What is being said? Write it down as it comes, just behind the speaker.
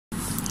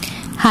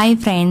Hi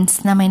friends,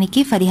 நம்ம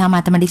இன்னைக்கு FARIHA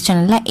Mathematics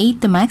channelல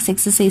 8th max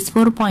exercise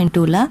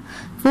 4.2ல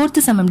 4th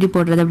sum எப்படி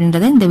போடுறது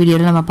அப்படின்றத இந்த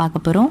வீடியோல நம்ம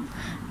பார்க்க போறோம்.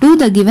 Do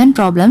the given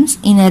problems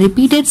in a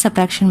repeated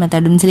subtraction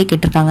method னு சொல்லி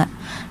கேட்டிருக்காங்க.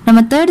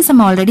 நம்ம third sum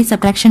already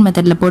subtraction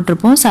methodல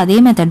போட்டுருப்போம். So அதே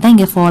மெத்தட் தான்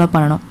இங்க ஃபாலோ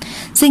பண்ணனும்.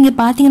 சோ இங்க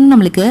பாத்தீங்கன்னா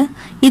நமக்கு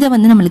இத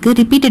வந்து நமக்கு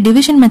repeated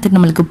division method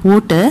நமக்கு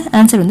போட்டு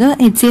ஆன்சர் வந்து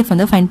HCF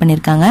வந்து ஃபைண்ட்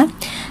பண்ணிருக்காங்க.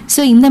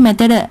 சோ இந்த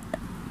மெத்தட்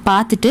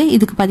பார்த்துட்டு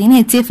இதுக்கு பாத்தீங்கன்னா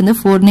HCF வந்து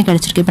 4 னே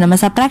கிடைச்சிருக்கு. இப்போ நம்ம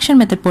சப்ட்ராக்ஷன்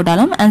மெத்தட்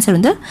போட்டாலும் ஆன்சர்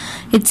வந்து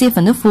HCF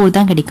வந்து 4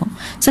 தான் கிடைக்கும்.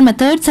 சோ நம்ம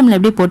தேர்ட் சம்ல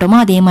எப்படி போட்டோமோ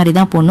அதே மாதிரி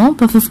தான் போடணும்.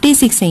 இப்போ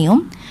 56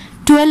 ஐயும்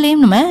 12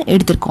 ஐயும் நம்ம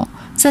எடுத்துறோம்.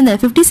 சோ இந்த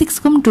 56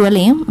 க்கும்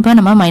 12 ஐயும் இப்போ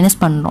நம்ம மைனஸ்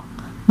பண்றோம்.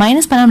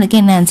 மைனஸ் பண்ணா நமக்கு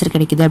என்ன ஆன்சர்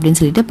கிடைக்குது அப்படினு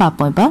சொல்லிட்டு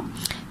பாப்போம். இப்போ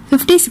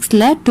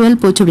 56ல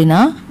 12 போச்சு அப்படினா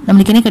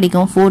நமக்கு என்ன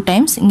கிடைக்கும்? 4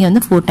 டைம்ஸ், இங்க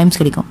வந்து 4 டைம்ஸ்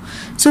கிடைக்கும்.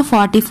 சோ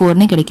 44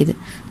 னே கிடைக்குது.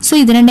 சோ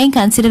இது ரெண்டையும்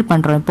கன்சிடர்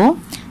பண்றோம் இப்போ.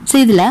 சோ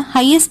இதுல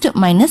ஹையஸ்ட்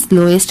மைனஸ்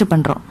லோயஸ்ட்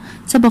பண்றோம்.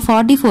 சோ இப்போ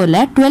 44ல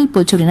 12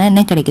 போச்சு அப்படினா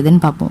என்ன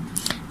கிடைக்குதுன்னு பாப்போம்.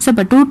 சோ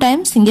இப்போ 2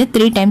 டைம்ஸ், இங்க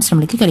 3 டைம்ஸ்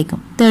நமக்கு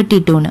கிடைக்கும்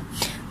 32 னு.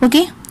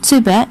 ஓகே, சோ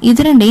இப்போ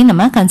இது ரெண்டையும்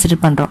நம்ம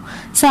கன்சிடர் பண்றோம்.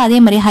 சோ அதே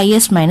மாதிரி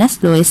ஹையஸ்ட் மைனஸ்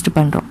லோயஸ்ட்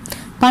பண்றோம்.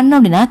 பண்ணோம்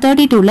அப்படினா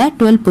 32ல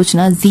 12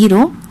 போச்சுனா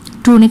 0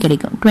 2 னு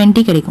கிடைக்கும்,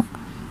 20 கிடைக்கும்.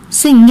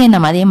 சோ இங்க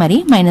நம்ம அதே மாதிரி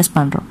மைனஸ்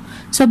பண்றோம்.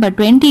 சோ இப்போ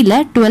 20ல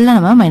 12ல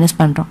நம்ம மைனஸ்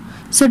பண்றோம்.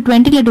 சோ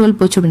 20ல 12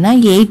 போச்சு அப்படினா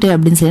 8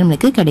 அப்படினு சொல்லி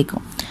நமக்கு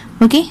கிடைக்கும்.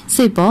 ஓகே,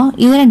 சோ இப்போ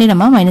இது ரெண்டையும்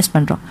நம்ம மைனஸ்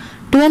பண்றோம்.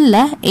 12ல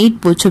 8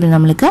 போச்சு அப்படினா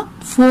நமக்கு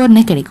 4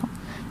 னு கிடைக்கும்.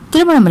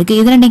 திரும்ப நமக்கு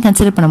இது ரெண்டையும்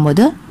கன்சிடர்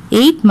பண்ணும்போது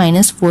 8 -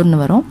 4 னு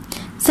வரும்.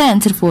 சோ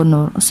ஆன்சர் 4 னு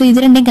வரும். சோ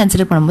இது ரெண்டையும்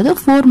கன்சிடர் பண்ணும்போது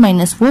 4 -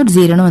 4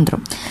 0 னு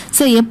வந்துரும்.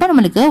 சோ எப்ப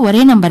நமக்கு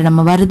ஒரே நம்பர்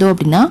நம்ம வருதோ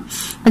அப்படினா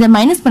அத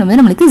மைனஸ்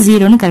பண்ணும்போது நமக்கு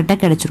 0 னு கரெக்ட்டா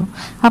கிடைச்சிரும்.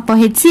 அப்போ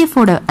HCF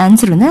ஓட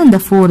ஆன்சர் வந்து அந்த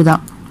 4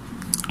 தான்.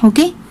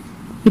 ஓகே,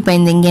 இப்போ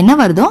இங்க என்ன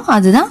வருதோ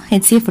அதுதான்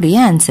HCF உடைய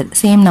ஆன்சர்,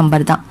 சேம்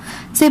நம்பர் தான்.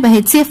 சோ இப்போ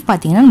HCF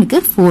பாத்தீங்கன்னா நமக்கு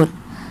 4.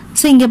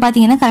 சோ இங்க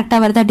பாத்தீங்கன்னா கரெக்ட்டா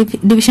வருதா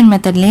டிவிஷன்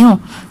மெத்தட்லயும்?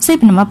 சோ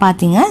இப்போ நம்ம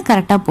பாத்தீங்க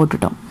கரெக்ட்டா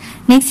போட்டுட்டோம்.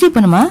 நெக்ஸ்ட்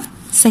இப்போ நம்ம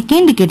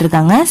செகண்ட்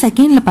கேட்டிருக்காங்க.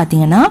 செகண்ட்ல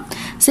பாத்தீங்கன்னா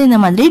சோ இந்த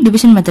மாதிரி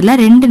டிவிஷன் மெத்தட்ல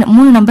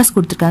 3 நம்பர்ஸ்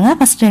கொடுத்திருக்காங்க.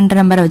 ஃபர்ஸ்ட் 2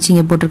 நம்பரை வச்சு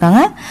இங்க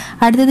போட்டிருக்காங்க.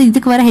 அடுத்தது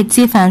இதுக்கு வர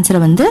HCF ஆன்சர்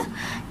வந்து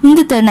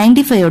இந்த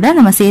 95 ஓட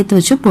நம்ம சேர்த்து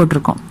வச்சு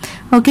போட்டிருக்கோம்.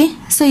 ஓகே,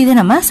 சோ இத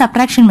நம்ம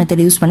சப்ட்ராக்ஷன்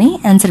மெத்தட் யூஸ் பண்ணி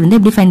ஆன்சர் வந்து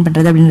எப்படி ஃபைண்ட்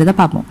பண்றது அப்படின்றத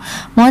பாப்போம்.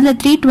 முதல்ல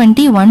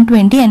 320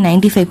 120 and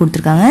 95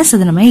 கொடுத்திருக்காங்க. சோ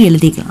இத நம்ம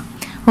எழுதிக்கலாம்.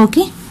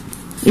 ஓகே,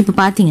 இப்போ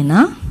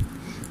பாத்தீங்கன்னா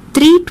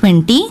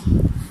 320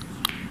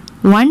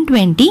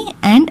 120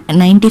 and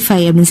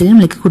 95 அப்படின்னு சொல்லி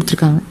நமக்கு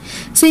கொடுத்திருக்காங்க.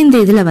 சோ இந்த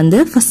இதுல வந்து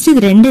ஃபர்ஸ்ட்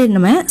இது ரெண்டு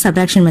நம்ம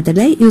சப்ட்ராக்ஷன்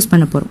மெத்தட்ல யூஸ்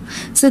பண்ண போறோம்.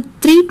 சோ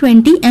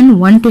 320 and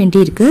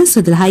 120 இருக்கு. சோ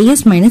இதுல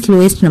ஹையஸ்ட் மைனஸ்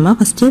லோயஸ்ட் நம்ம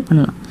ஃபர்ஸ்ட்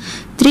பண்ணலாம்.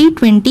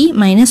 320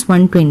 -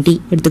 120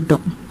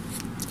 எடுத்துக்கிட்டோம்.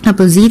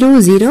 அப்போ 0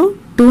 0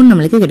 2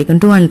 நமக்கு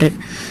கிடைக்கும் 200.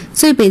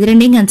 சோ இப்போ இது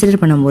ரெண்டையும்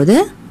கன்சிடர் பண்ணும்போது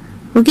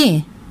ஓகே,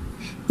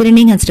 இது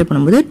ரெண்டையும் கன்சிடர்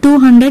பண்ணும்போது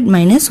 200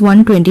 -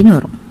 120 னு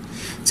வரும்.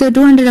 சோ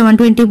 200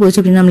 120 போச்சு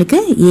அப்படினா நமக்கு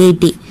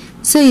 80.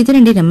 சோ இது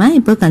ரெண்டையும் நம்ம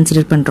இப்போ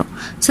கன்சிடர் பண்றோம்.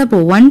 சோ அப்போ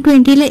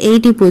 120ல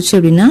 80 போச்சு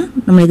அப்படினா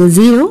நமக்கு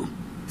 0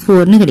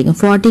 4 னு கிடைக்கும்,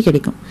 40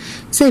 கிடைக்கும்.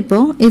 சோ இப்போ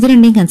இது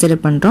ரெண்டையும்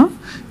கன்சிடர் பண்றோம்.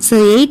 சோ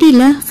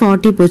 80ல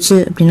 40 போச்சு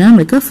அப்படினா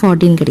நமக்கு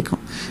 14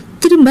 கிடைக்கும்.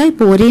 திரும்ப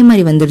இப்போ ஒரே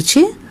மாதிரி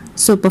வந்துருச்சு.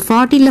 சோ இப்போ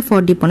 40ல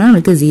 40 போனா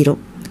நமக்கு 0.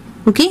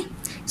 ஓகே,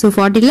 சோ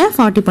 40ல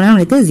 40 போனா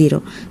நமக்கு 0.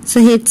 சோ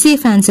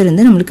HCF ஆன்சர்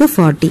வந்து நமக்கு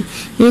 40.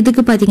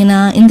 எதுக்கு பாத்தீங்கன்னா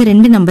இந்த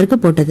ரெண்டு நம்பருக்கு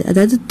போட்டது,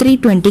 அதாவது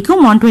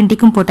 320க்கும்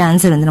 120க்கும் போட்ட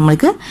ஆன்சர் வந்து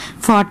நமக்கு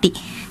 40.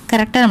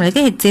 கரெக்ட்டா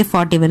நமக்கு HCF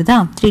 40 வருதா?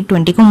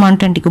 320க்கும்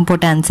 120க்கும்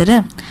போட்ட ஆன்சர்.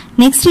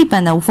 நெக்ஸ்ட் இப்போ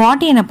அந்த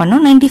 40 என்ன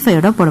பண்ணோம் 95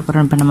 ஓட போட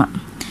போறோம் இப்போ நம்ம.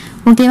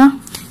 ஓகேவா?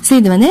 சோ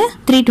இது வந்து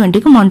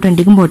 320க்கும்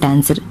 120க்கும் போட்ட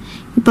ஆன்சர்.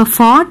 இப்போ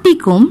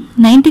 40க்கும்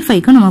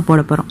 95க்கும் நம்ம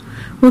போட போறோம்.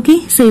 ஓகே,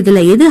 சோ இதுல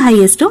எது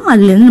ஹையஸ்டோ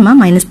அதுல இருந்து நம்ம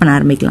மைனஸ் பண்ண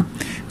ஆரம்பிக்கலாம்.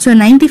 சோ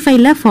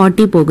 95ல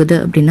 40 போகுது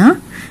அப்படினா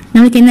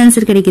நமக்கு என்ன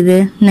ஆன்சர் கிடைக்குது?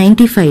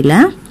 95ல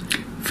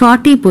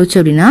 40 போச்சு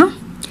அப்படினா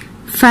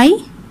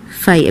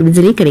 5 அப்படி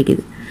சொல்லி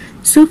கிடைக்குது.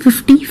 சோ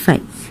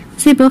 55.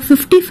 சோ இப்போ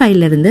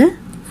 55ல இருந்து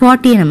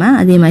 40 நம்ம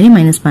அதே மாதிரி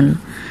மைனஸ்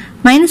பண்ணலாம்.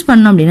 மைனஸ்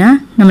பண்ணோம் அப்படினா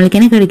நமக்கு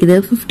என்ன கிடைக்குது?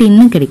 15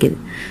 னு கிடைக்குது.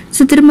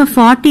 சோ திரும்ப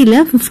 40ல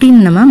 15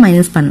 நம்ம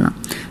மைனஸ் பண்ணலாம்.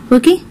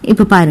 ஓகே,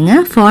 இப்போ பாருங்க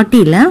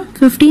 40ல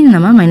 15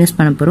 நம்ம மைனஸ்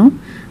பண்ண போறோம்.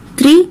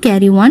 3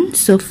 carry 1,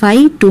 so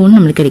 5 2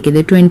 நமக்கு கிடைக்குது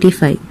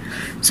 25.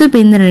 சோ இப்போ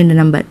இந்த ரெண்டு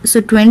நம்பர், சோ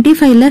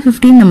 25ல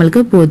 15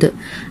 நமக்கு போகுது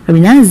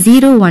அப்படினா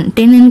 0 1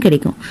 10 னு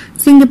கிடைக்கும்.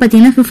 சோ இங்க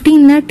பாத்தீங்கன்னா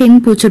 15ல 10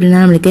 போச்சு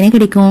அப்படினா நமக்கு என்ன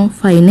கிடைக்கும்?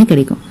 5 னு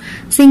கிடைக்கும்.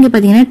 சோ இங்க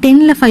பாத்தீங்கன்னா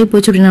 10ல 5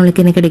 போச்சு அப்படினா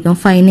நமக்கு என்ன கிடைக்கும்?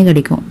 5 னு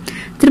கிடைக்கும்.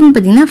 திரும்ப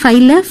பாத்தீங்கன்னா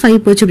 5ல 5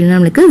 போச்சு அப்படினா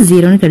நமக்கு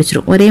 0 னு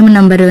கிடைச்சிரும். ஒரே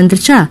நம்பர்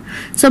வந்துருச்சா?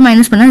 சோ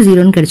மைனஸ் பண்ணா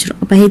 0 னு கிடைச்சிரும்.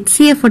 அப்ப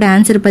HCF ஓட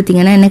ஆன்சர்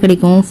பாத்தீங்கன்னா என்ன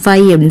கிடைக்கும்?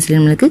 5 அப்படின்னு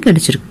சொல்லி நமக்கு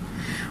கிடைச்சிருக்கு.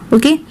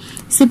 ஓகே,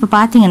 சோ இப்போ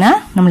பாத்தீங்கன்னா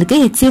நமக்கு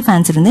HCF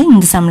ஆன்சர் வந்து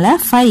இந்த சம்ல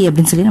 5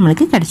 அப்படின்னு சொல்லி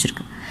நமக்கு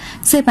கிடைச்சிருக்கு.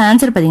 சோ இப்போ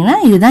ஆன்சர் பாத்தீங்கன்னா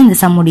இதுதான் இந்த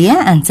சம்முடைய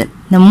ஆன்சர்.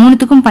 இந்த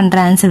மூணுத்துக்கும் பண்ற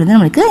ஆன்சர் வந்து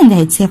நமக்கு இந்த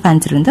HCF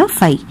ஆன்சர் வந்து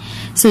 5.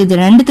 சோ இது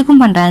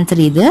ரெண்டுத்துக்கும் பண்ற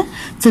ஆன்சர் இது.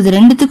 சோ இது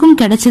ரெண்டுத்துக்கும்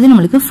கிடைச்சது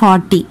நமக்கு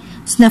 40.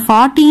 சோ இந்த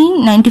 40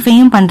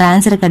 95 பண்ற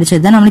ஆன்சர்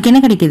கிடைச்சது தான் நமக்கு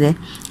என்ன கிடைக்குது?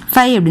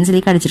 5 அப்படின்னு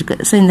சொல்லி கிடைச்சிருக்கு.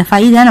 ஸோ இந்த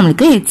 5 தான்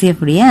நம்மளுக்கு HCF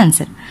உடைய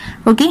ஆன்சர்.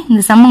 ஓகே,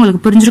 இந்த சம்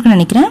உங்களுக்கு புரிஞ்சிருக்குன்னு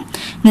நினைக்கிறேன்.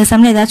 இந்த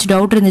சம்ல ஏதாச்சும்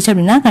டவுட் இருந்துச்சு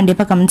அப்படின்னா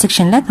கண்டிப்பா கமெண்ட்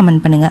செக்ஷன்ல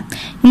கமெண்ட் பண்ணுங்க.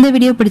 இந்த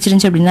வீடியோ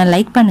பிடிச்சிருந்துச்சு அப்படின்னா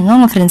லைக் பண்ணுங்க,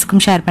 உங்க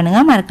ஃப்ரெண்ட்ஸ்க்கும் ஷேர்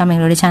பண்ணுங்க, மறக்காம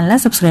எங்களோட சேனலை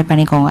சப்ஸ்கிரைப்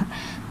பண்ணிக்கோங்க.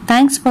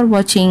 தேங்க்ஸ் ஃபார்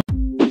வாட்சிங்.